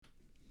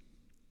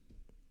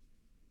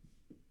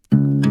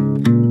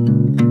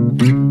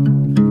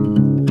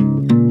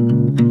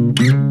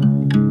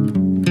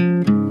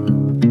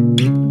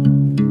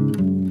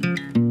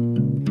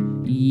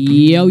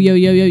Yo, yo,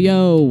 yo, yo,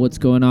 yo, what's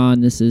going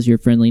on? This is your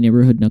friendly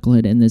neighborhood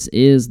knucklehead, and this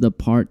is the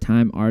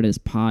Part-Time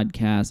Artist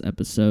Podcast,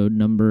 episode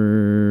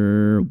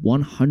number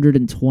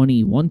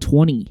 120.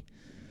 120.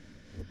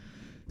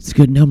 It's a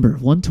good number,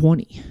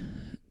 120.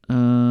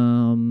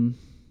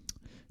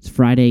 It's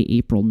Friday,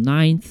 April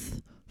 9th,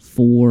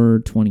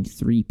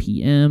 4:23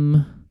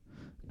 p.m.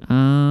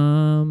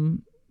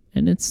 And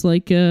it's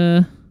like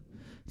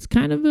it's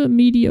kind of a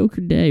mediocre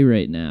day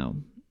right now.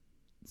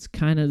 It's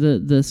kind of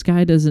the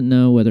sky doesn't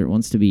know whether it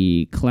wants to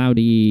be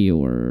cloudy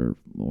or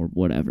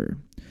whatever.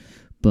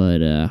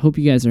 But I hope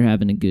you guys are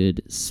having a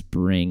good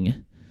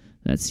spring.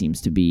 That seems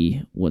to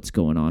be what's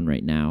going on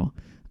right now.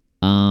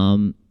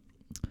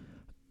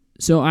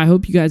 So I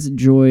hope you guys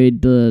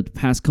enjoyed the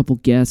past couple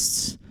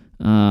guests.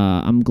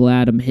 I'm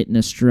glad I'm hitting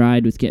a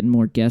stride with getting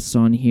more guests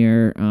on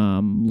here.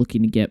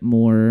 Looking to get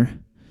more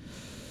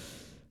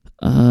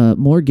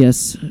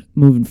guests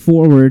moving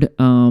forward.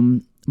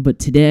 But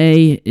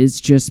today is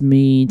just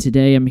me.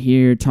 Today I'm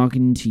here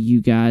talking to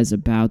you guys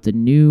about the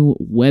new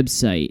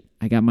website.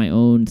 I got my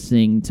own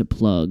thing to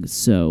plug.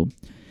 So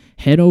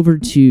head over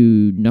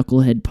to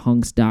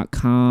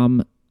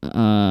knuckleheadpunks.com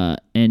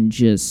and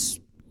just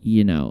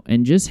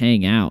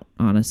hang out,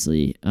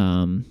 honestly.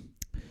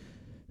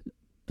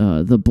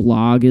 The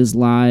blog is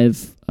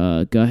live.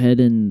 Go ahead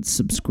and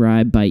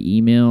subscribe by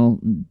email.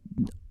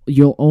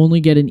 You'll only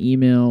get an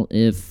email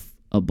if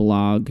a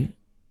blog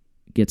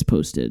gets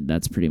posted.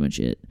 That's pretty much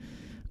it.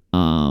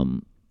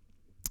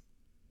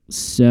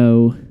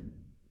 So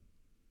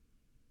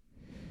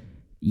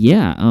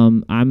yeah,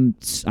 I'm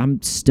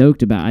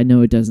stoked about. I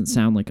know it doesn't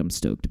sound like I'm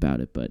stoked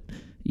about it, but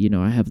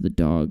I have the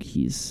dog.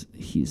 He's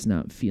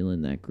not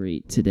feeling that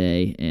great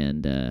today,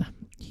 and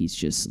he's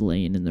just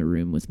laying in the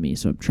room with me.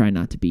 So I'm trying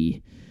not to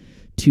be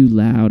too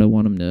loud. I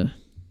want him to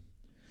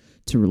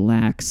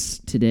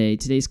relax today.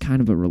 Today's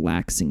kind of a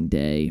relaxing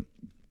day,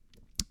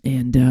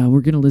 and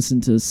we're gonna listen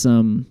to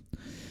some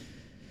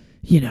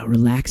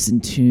relaxing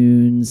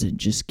tunes and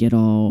just get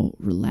all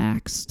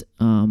relaxed.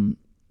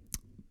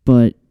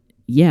 But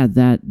yeah,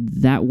 that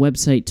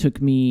website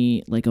took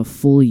me like a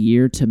full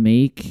year to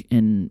make,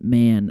 and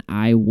man,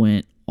 I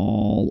went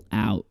all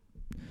out.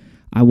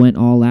 I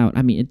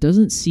mean, it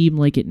doesn't seem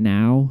like it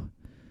now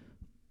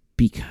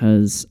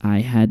because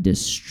I had to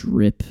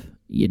strip,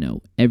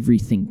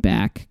 everything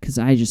back because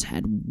I just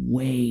had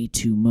way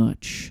too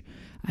much.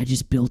 I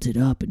just built it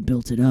up and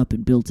built it up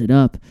and built it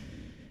up.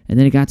 And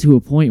then it got to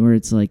a point where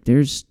it's like,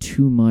 there's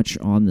too much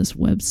on this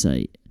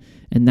website.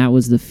 And that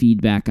was the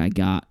feedback I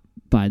got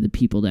by the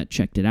people that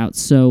checked it out.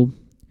 So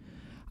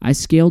I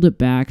scaled it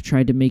back,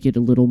 tried to make it a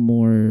little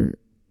more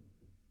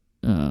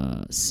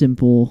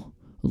simple,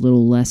 a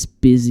little less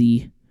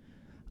busy.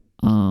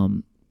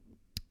 And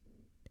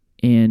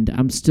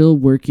I'm still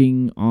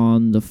working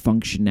on the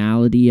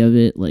functionality of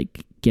it,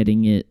 like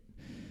getting it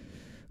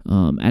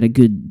at a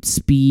good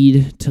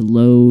speed to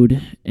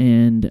load,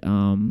 and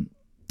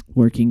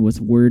working with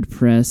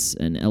WordPress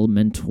and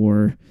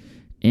Elementor,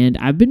 and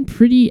I've been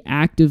pretty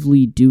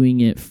actively doing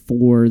it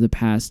for the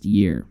past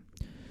year.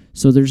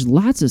 So there's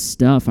lots of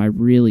stuff I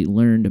really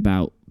learned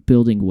about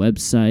building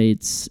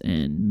websites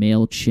and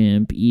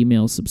MailChimp,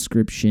 email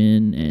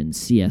subscription, and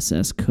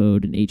CSS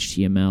code and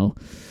HTML.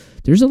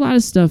 There's a lot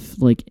of stuff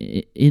like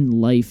in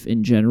life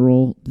in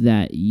general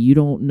that you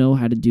don't know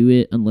how to do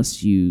it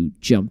unless you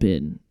jump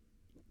in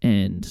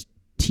and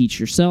teach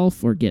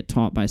yourself or get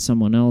taught by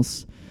someone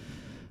else.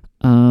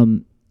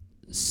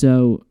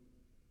 So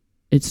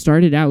it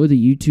started out with a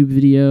YouTube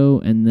video,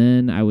 and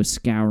then I was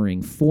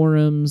scouring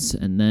forums,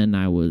 and then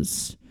I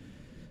was,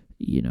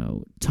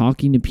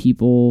 talking to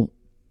people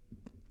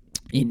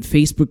in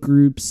Facebook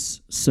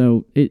groups.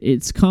 So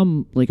it's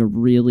come like a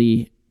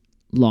really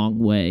long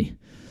way.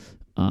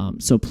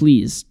 So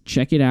please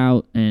check it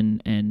out,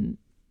 and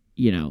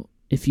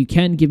if you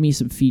can give me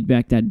some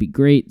feedback, that'd be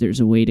great. There's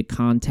a way to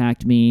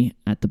contact me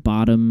at the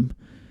bottom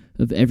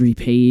of every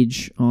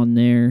page on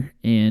there,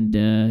 and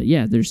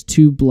there's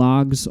 2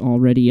 blogs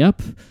already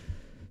up,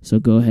 so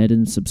go ahead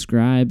and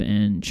subscribe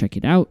and check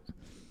it out.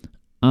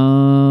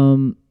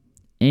 And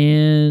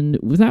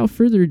without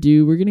further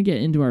ado, we're gonna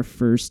get into our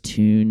first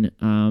tune.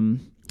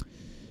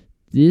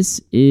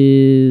 This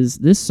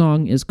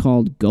song is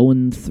called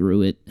 "Going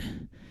Through It,"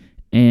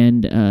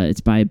 and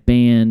it's by a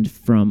band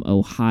from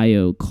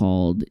Ohio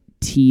called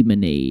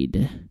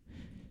T-Monade.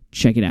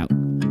 Check it out.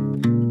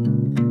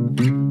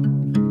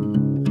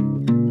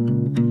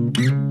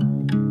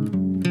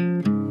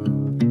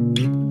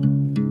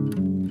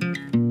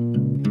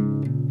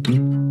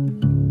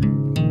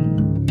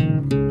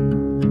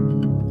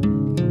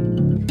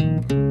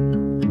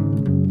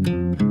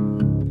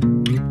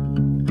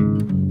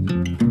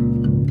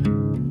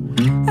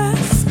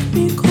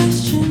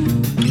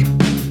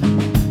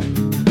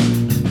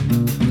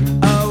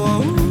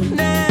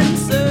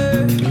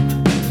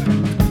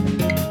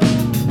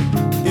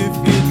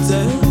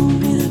 Tell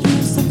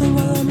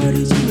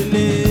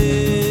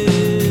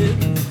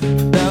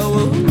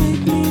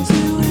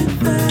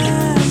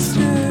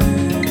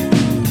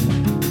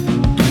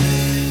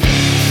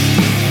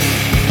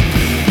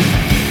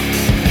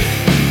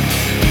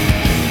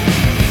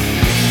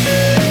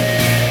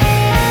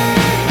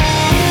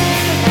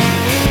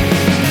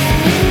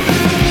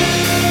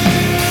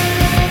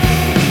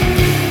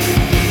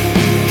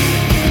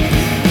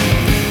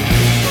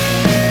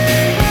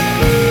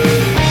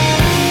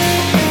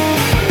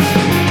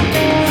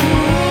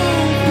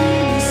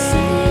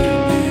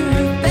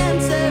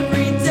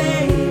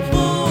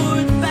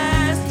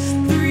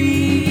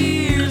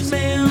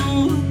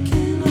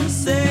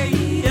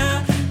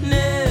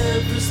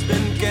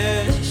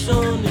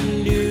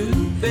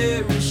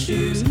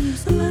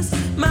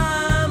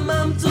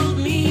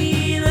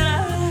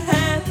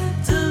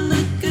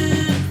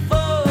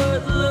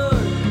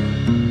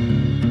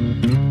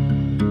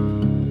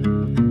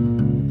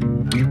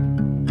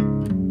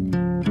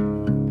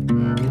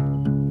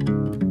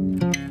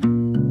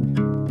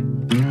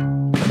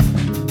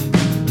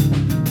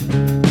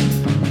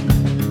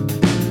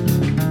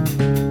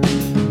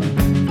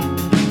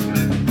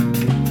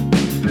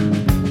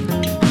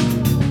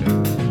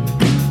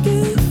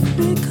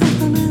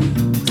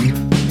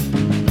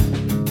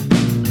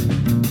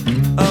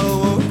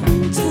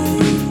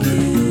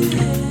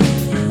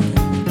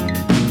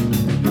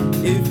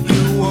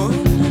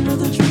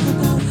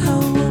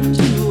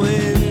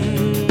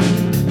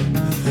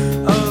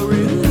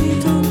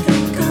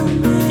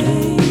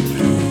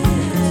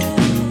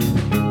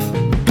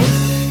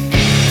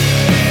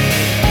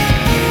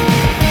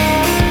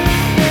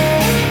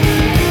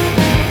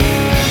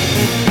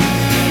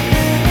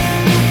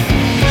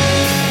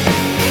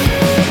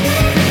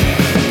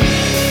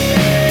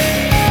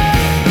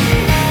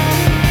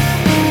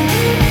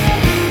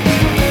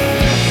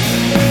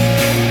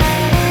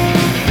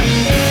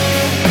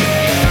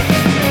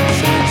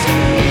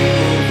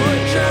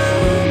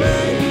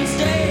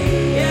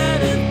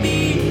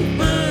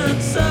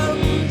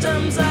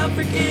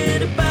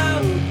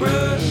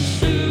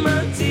brushing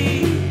my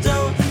teeth.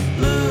 Don't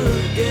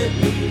look at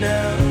me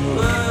now.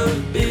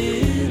 I've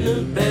been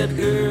a bad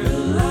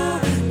girl.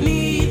 I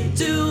need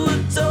to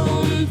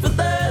atone for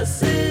the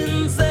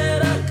sins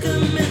that I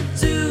commit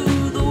to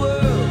the world.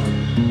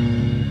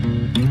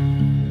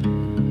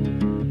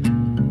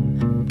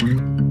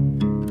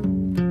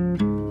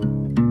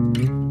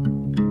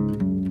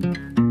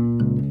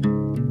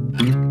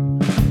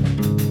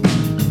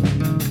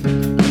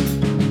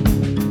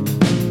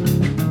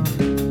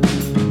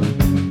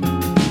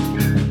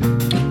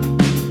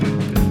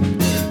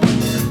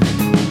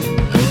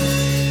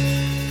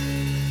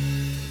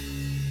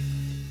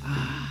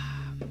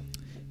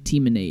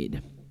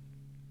 Teamonade.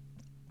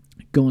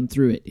 Going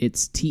through it.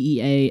 It's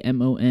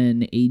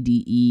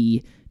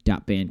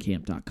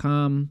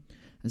TEAMONADE.bandcamp.com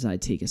as I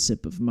take a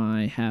sip of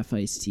my half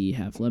iced tea,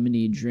 half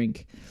lemonade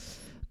drink.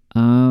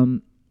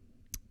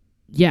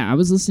 Yeah, I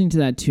was listening to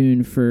that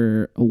tune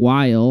for a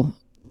while,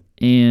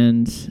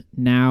 and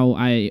now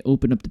I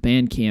open up the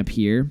Bandcamp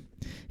here,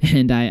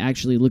 and I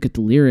actually look at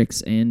the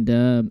lyrics, and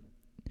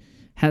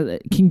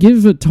can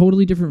give a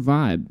totally different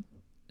vibe.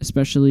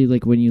 Especially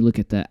like when you look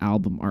at the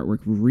album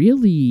artwork,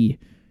 really,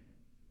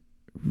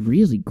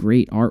 really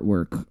great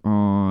artwork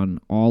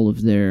on all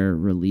of their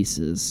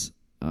releases.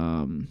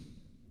 Not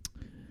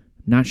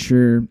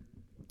sure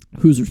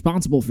who's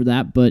responsible for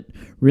that, but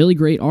really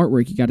great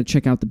artwork. You got to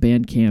check out the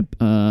Bandcamp.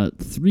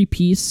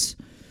 3-piece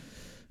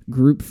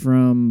group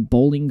from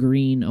Bowling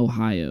Green,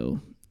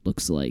 Ohio,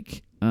 looks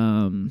like.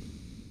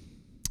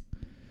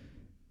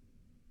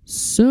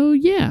 So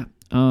yeah.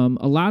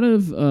 A lot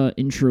of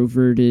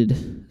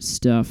introverted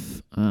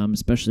stuff,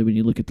 especially when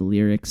you look at the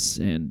lyrics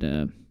and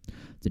the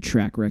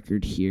track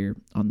record here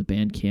on the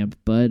Bandcamp.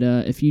 But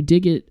if you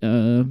dig it,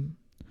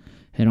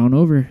 head on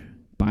over,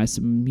 buy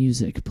some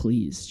music,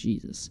 please,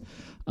 Jesus.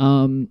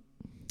 So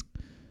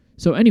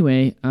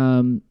anyway,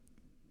 a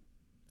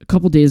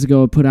couple days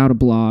ago, I put out a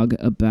blog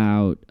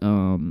about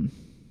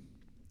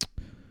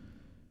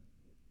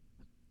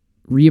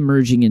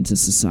reemerging into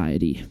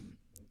society.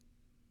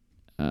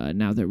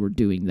 Now that we're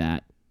doing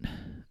that,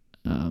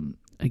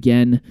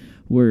 again,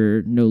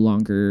 we're no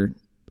longer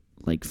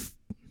like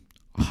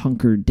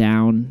hunkered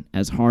down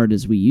as hard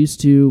as we used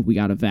to. We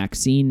got a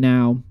vaccine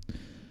now.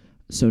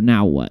 So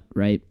now what,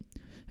 right?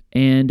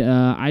 And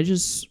I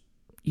just,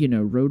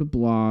 wrote a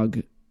blog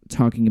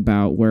talking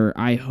about where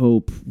I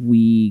hope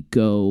we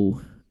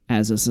go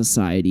as a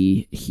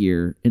society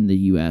here in the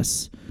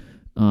U.S.,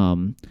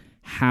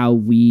 how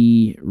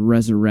we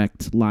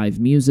resurrect live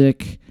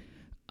music,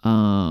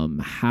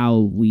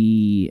 how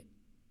we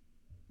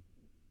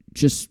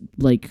just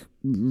like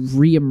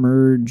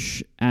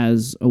reemerge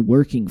as a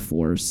working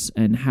force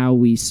and how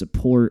we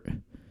support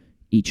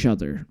each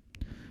other.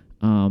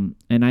 And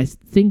I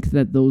think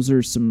that those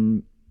are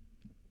some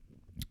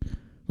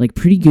like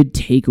pretty good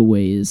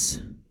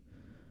takeaways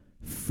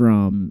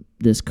from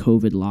this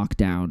COVID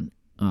lockdown.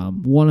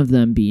 One of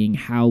them being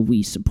how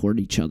we support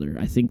each other.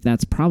 I think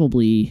that's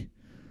probably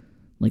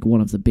like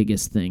one of the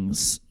biggest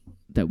things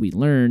that we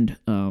learned.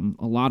 A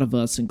lot of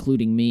us,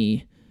 including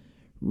me,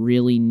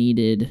 really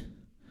needed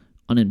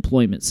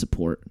unemployment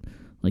support.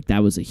 Like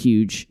that was a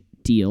huge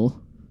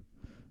deal.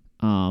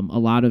 A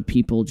lot of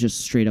people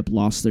just straight up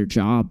lost their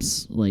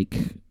jobs, like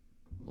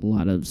a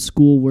lot of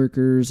school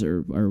workers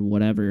or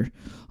whatever.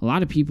 A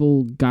lot of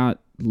people got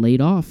laid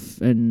off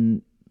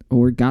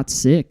or got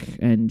sick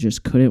and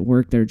just couldn't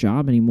work their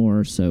job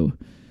anymore. So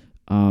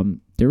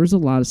there was a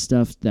lot of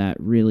stuff that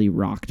really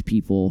rocked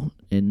people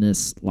in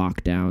this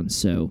lockdown.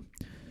 So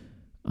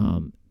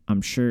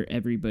I'm sure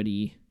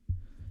everybody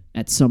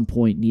at some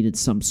point needed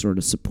some sort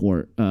of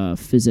support,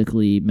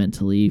 physically,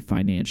 mentally,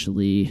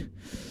 financially,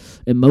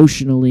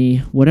 emotionally,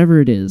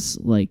 whatever it is.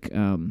 Like,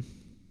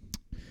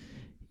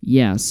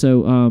 yeah.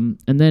 So,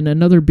 and then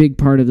another big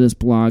part of this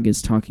blog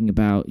is talking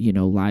about,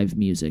 live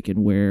music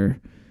and where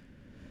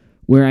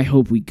I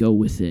hope we go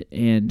with it.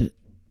 And,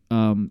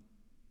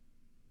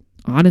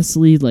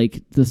 honestly,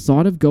 like the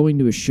thought of going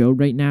to a show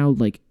right now,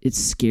 like it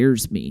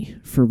scares me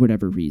for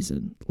whatever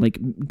reason. Like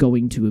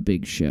going to a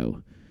big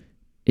show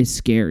is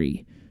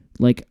scary.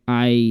 Like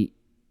I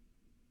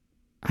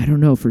don't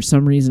know, for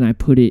some reason I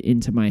put it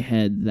into my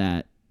head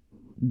that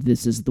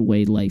this is the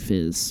way life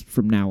is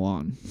from now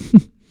on.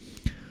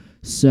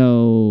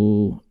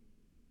 So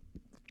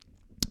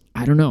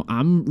I don't know.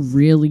 I'm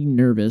really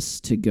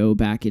nervous to go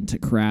back into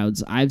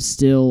crowds. I've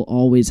still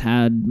always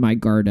had my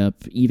guard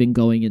up, even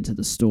going into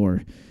the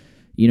store.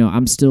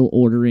 I'm still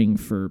ordering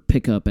for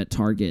pickup at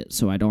Target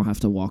so I don't have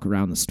to walk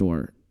around the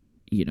store.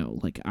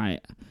 Like I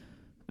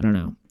don't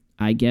know.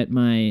 I get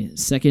my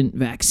second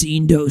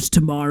vaccine dose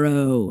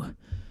tomorrow.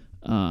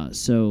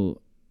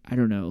 So I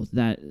don't know.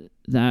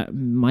 That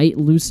might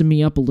loosen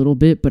me up a little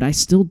bit, but I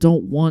still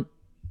don't want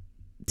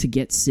to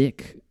get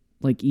sick.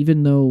 Like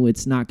even though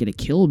it's not going to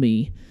kill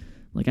me,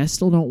 like I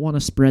still don't want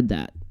to spread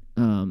that.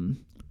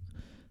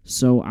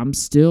 So I'm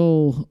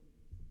still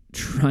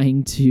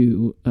trying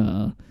to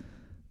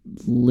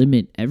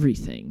limit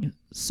everything.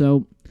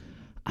 So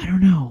I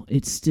don't know.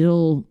 It's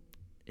still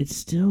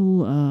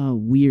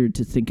weird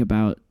to think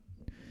about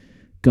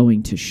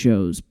going to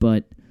shows.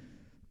 But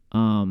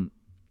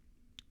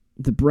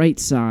the bright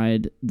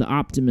side, the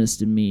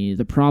optimist in me,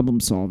 the problem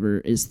solver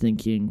is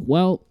thinking,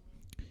 well,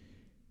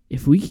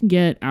 if we can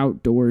get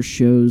outdoor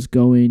shows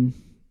going,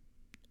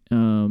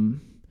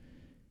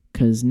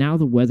 because now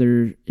the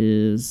weather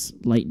is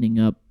lightening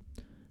up,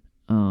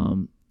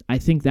 I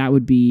think that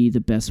would be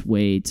the best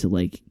way to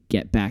like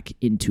get back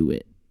into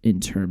it in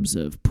terms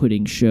of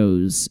putting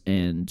shows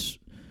and,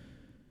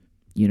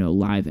 you know,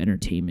 live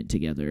entertainment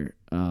together.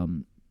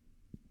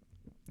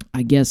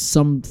 I guess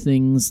some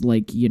things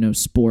like, you know,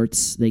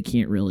 sports, they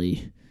can't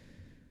really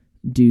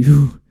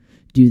do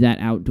that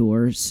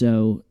outdoor,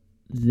 so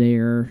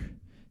they're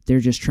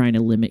just trying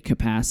to limit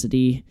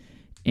capacity.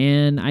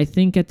 And I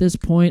think at this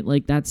point,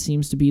 like, that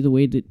seems to be the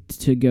way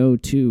to go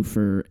too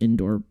for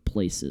indoor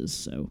places.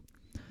 So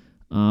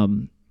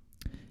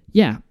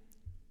yeah,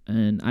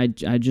 and I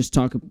just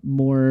talk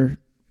more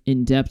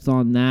in depth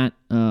on that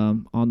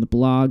on the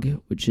blog,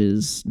 which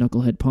is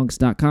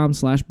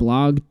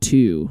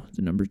knuckleheadpunks.com/blog2,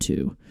 the number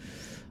 2.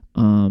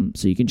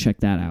 So you can check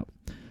that out.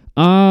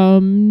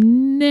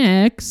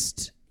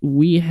 Next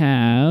we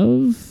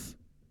have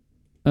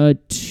a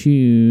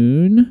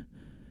tune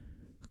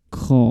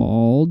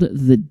called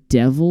The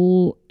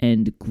Devil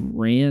and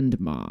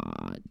Grandma.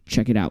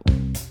 Check it out.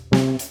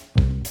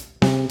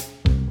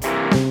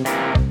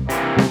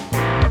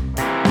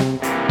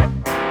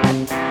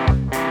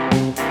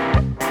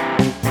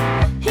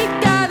 He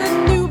got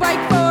a new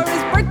bike for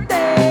his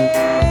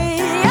birthday.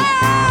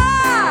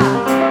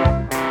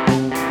 Yeah!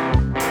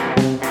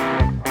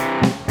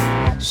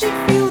 She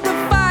fueled the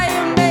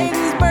fire, made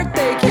his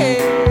birthday cake.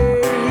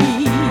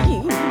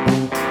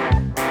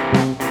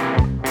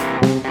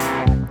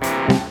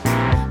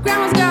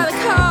 Grandma's got a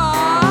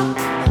car,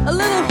 a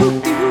little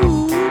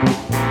hoop-de-hoop.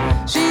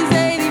 She's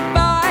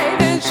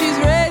 85 and she's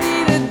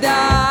ready to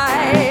die.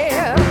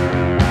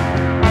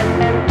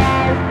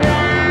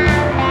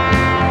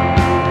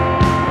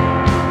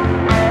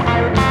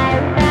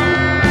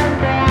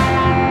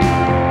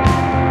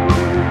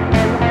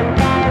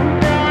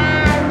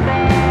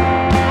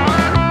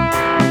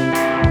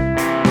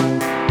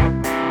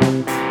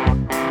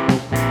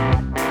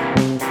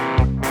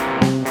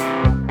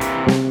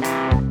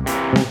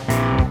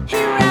 He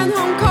ran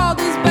home, called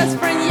his best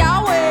friend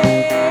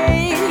Yahweh.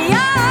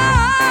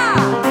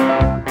 Yeah!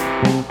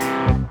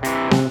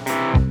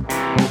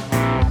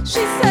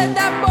 She said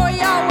that boy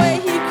Yahweh,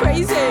 he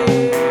crazy.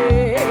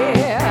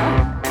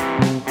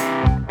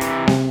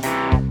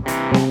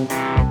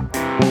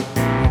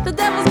 The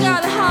devil's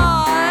got a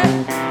heart,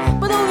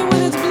 but only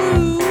when it's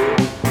blue.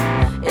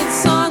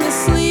 It's on his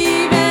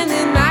sleeve and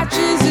it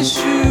matches his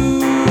shoe.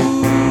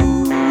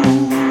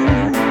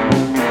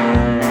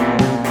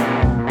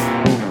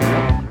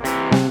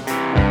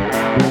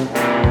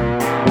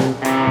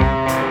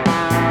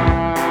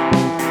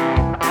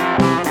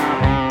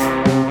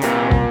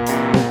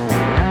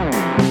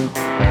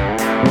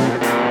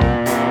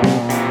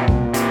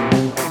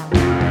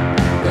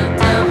 The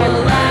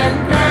devil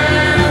and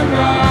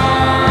grandma.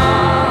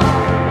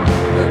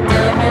 The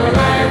devil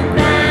and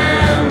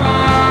grandma.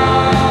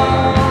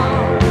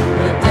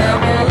 The devil and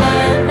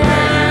grandma.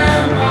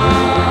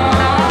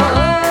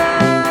 The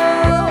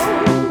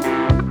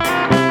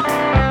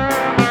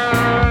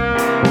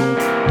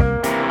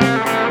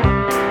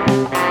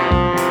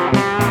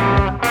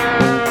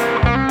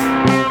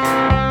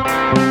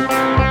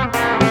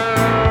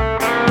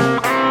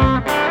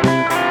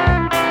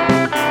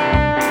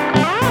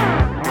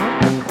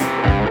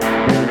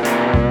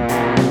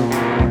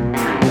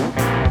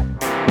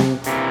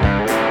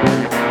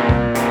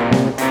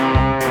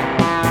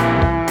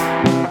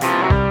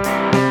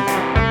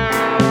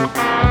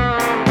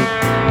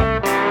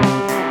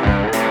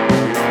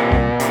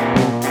and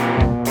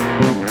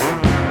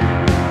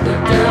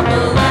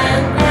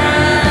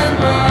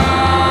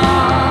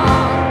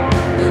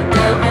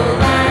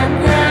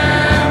grandma.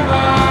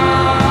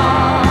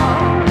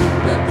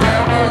 The devil and grandma. The devil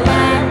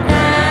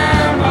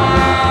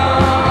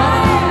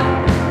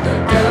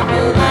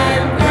and grandma. The devil and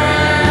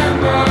grandma.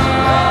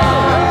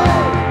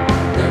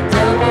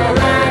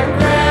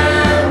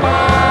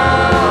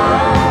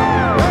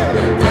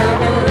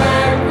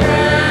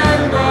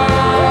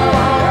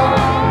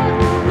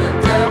 devil and grandma.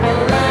 The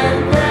devil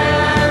and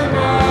grandma.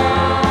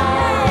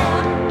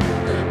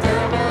 The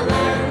devil and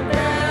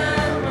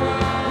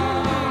grandma.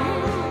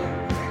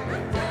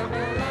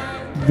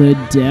 The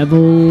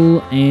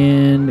Devil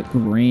and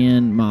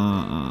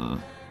Grandma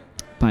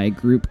by a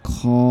group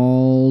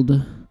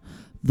called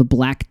The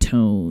Black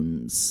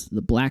Tones.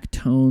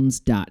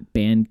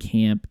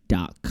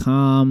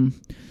 theblacktones.bandcamp.com.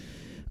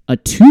 A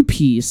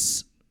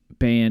 2-piece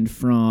band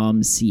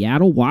from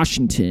Seattle,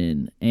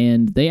 Washington.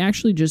 And they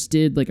actually just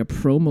did like a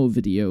promo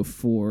video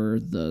for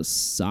the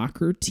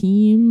soccer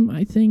team,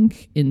 I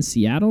think, in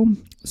Seattle.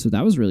 So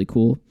that was really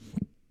cool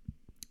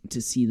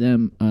to see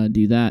them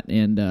do that.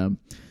 And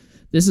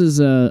this is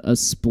a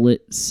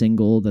split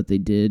single that they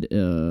did.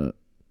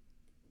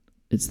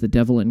 It's The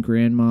Devil and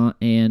Grandma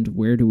and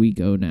Where Do We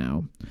Go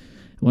Now?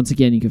 Once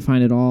again, you can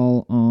find it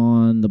all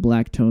on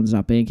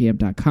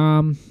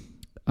theblacktones.bandcamp.com.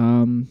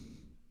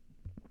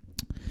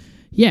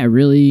 Yeah,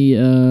 really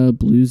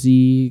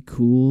bluesy,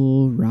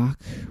 cool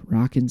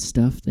rockin'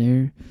 stuff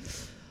there.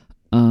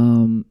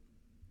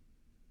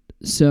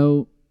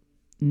 So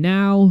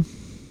now,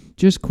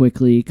 just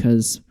quickly,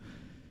 because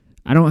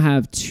I don't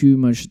have too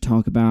much to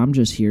talk about. I'm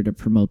just here to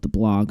promote the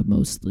blog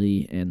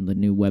mostly and the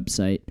new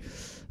website.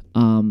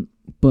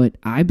 But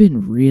I've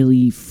been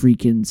really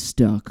freaking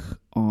stuck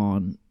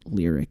on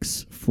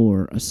lyrics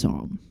for a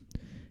song.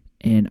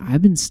 And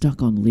I've been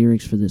stuck on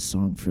lyrics for this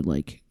song for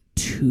like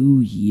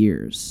 2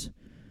 years.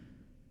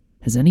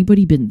 Has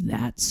anybody been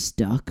that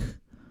stuck?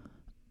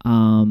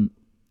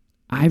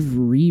 I've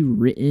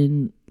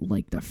rewritten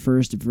like the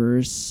first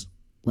verse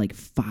like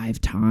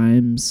 5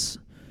 times,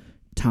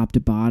 top to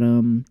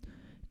bottom,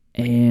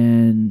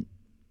 and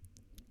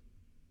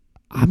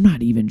I'm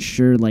not even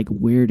sure like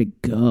where to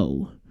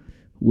go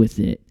with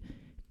it.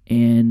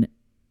 And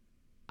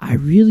I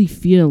really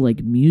feel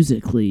like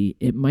musically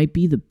it might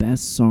be the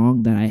best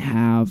song that I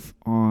have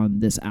on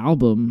this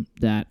album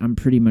that I'm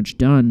pretty much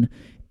done.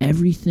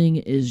 Everything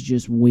is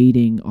just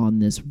waiting on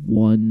this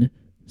one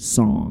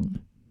song.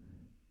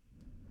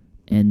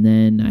 And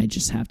then I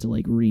just have to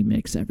like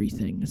remix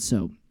everything.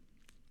 So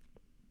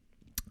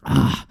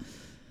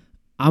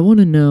I want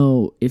to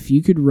know if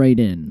you could write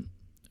in,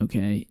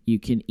 okay? You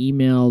can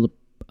email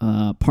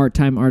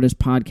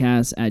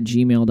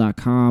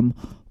parttimeartistpodcast@gmail.com,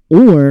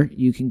 or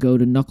you can go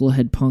to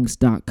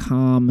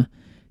knuckleheadpunks.com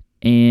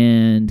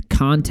and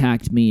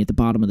contact me at the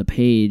bottom of the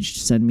page.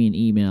 Send me an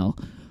email.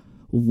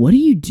 What do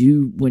you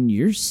do when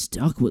you're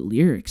stuck with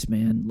lyrics,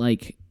 man?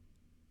 Like,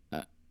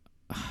 I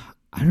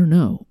don't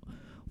know.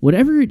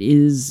 Whatever it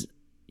is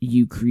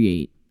you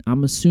create,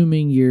 I'm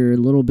assuming you're a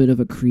little bit of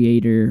a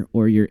creator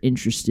or you're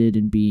interested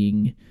in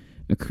being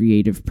a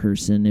creative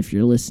person if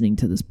you're listening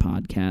to this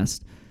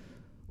podcast.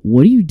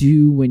 What do you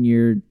do when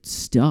you're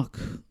stuck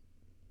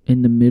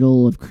in the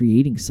middle of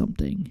creating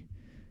something?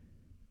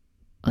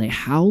 Like,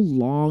 how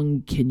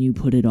long can you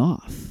put it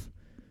off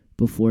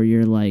before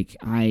you're like,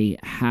 I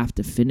have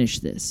to finish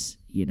this,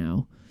 you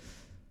know?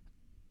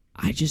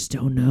 I just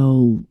don't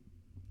know,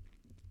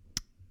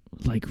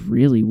 like,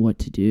 really what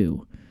to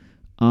do.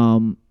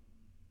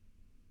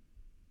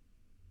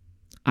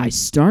 I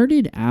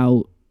started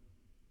out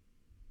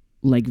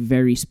like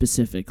very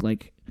specific.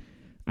 Like,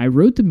 I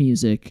wrote the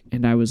music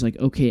and I was like,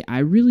 okay, I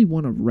really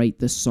want to write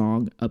the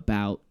song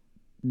about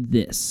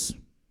this.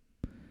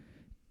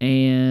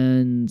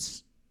 And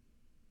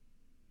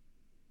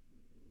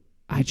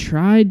I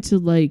tried to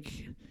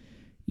like,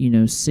 you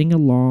know, sing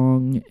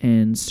along,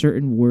 and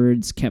certain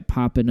words kept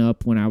popping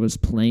up when I was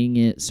playing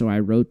it. So I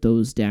wrote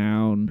those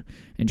down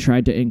and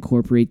tried to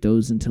incorporate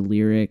those into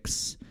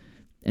lyrics.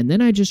 And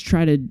then I just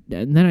tried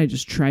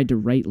to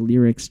write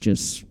lyrics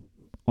just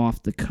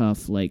off the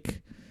cuff,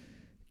 like,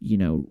 you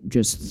know,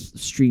 just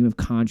stream of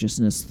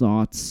consciousness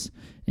thoughts,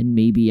 and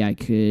maybe I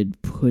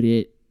could put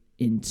it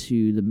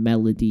into the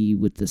melody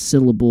with the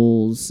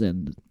syllables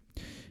and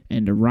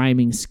a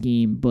rhyming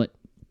scheme, but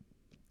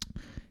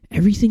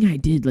everything I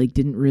did like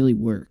didn't really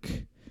work.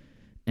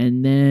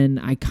 And then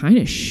I kind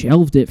of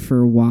shelved it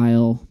for a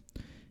while.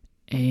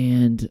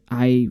 And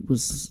I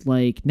was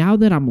like, now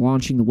that I'm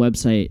launching the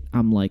website,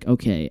 I'm like,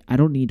 okay, I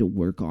don't need to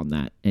work on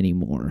that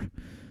anymore.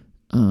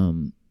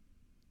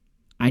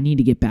 I need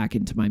to get back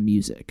into my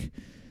music.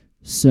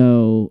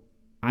 So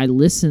I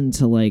listened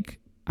to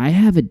I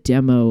have a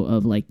demo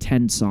of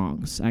 10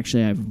 songs.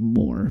 Actually, I have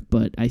more,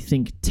 but I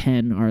think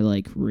 10 are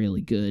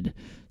really good.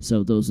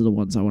 So those are the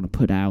ones I want to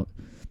put out.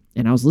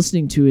 And I was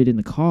listening to it in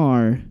the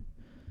car,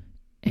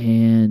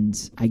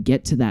 and I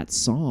get to that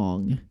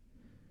song,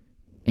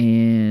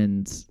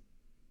 and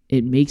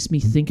it makes me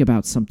think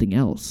about something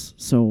else.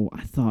 So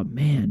I thought,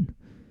 man,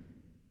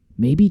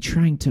 maybe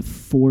trying to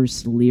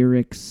force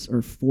lyrics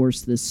or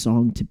force this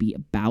song to be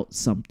about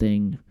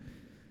something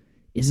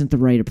isn't the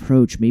right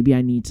approach. Maybe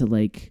I need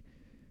to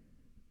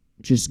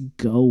just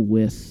go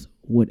with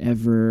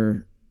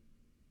whatever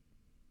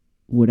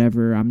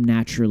I'm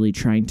naturally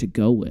trying to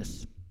go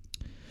with.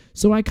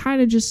 So I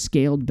kind of just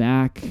scaled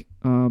back,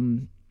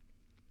 and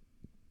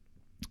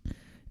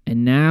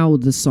now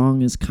the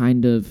song is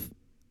kind of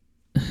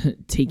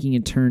taking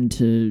a turn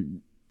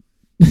to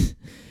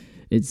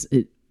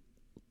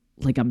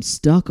I'm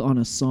stuck on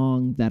a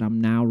song that I'm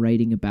now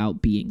writing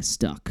about being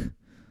stuck.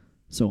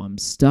 So I'm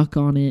stuck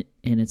on it,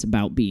 and it's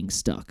about being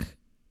stuck.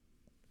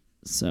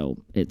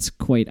 So it's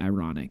quite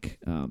ironic.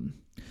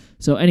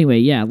 So anyway,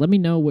 yeah, let me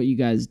know what you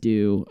guys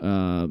do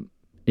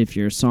if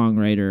you're a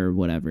songwriter or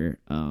whatever.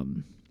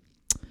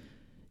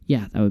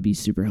 Yeah, that would be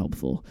super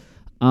helpful.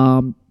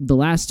 The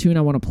last tune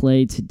I want to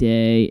play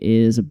today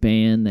is a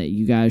band that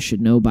you guys should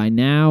know by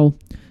now.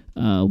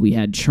 We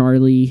had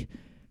Charlie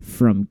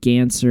from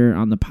Ganser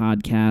on the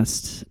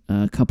podcast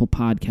a couple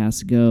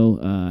podcasts ago,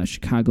 a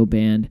Chicago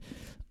band.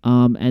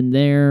 And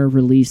they're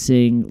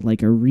releasing a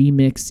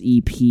remix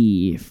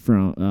EP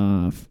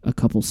from a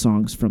couple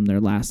songs from their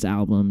last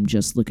album,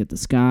 Just Look at the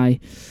Sky.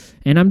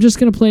 And I'm just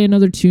going to play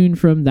another tune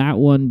from that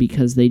one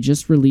because they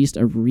just released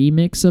a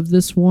remix of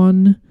this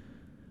one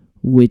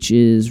which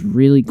is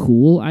really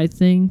cool, I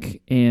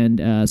think.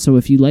 And so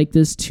if you like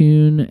this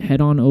tune,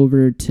 head on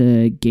over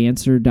to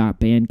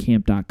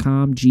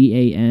ganser.bandcamp.com,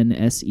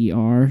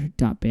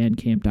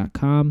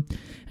 ganser.bandcamp.com,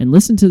 and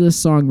listen to this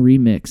song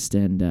remixed.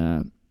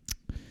 And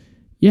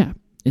yeah,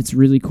 it's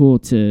really cool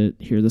to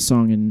hear the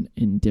song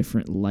in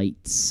different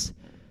lights.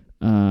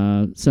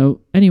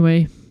 So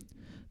anyway,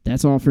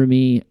 that's all for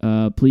me.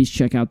 Please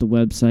check out the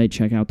website,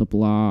 check out the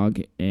blog,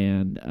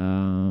 and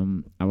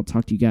I will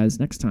talk to you guys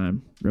next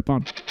time. Rip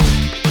on.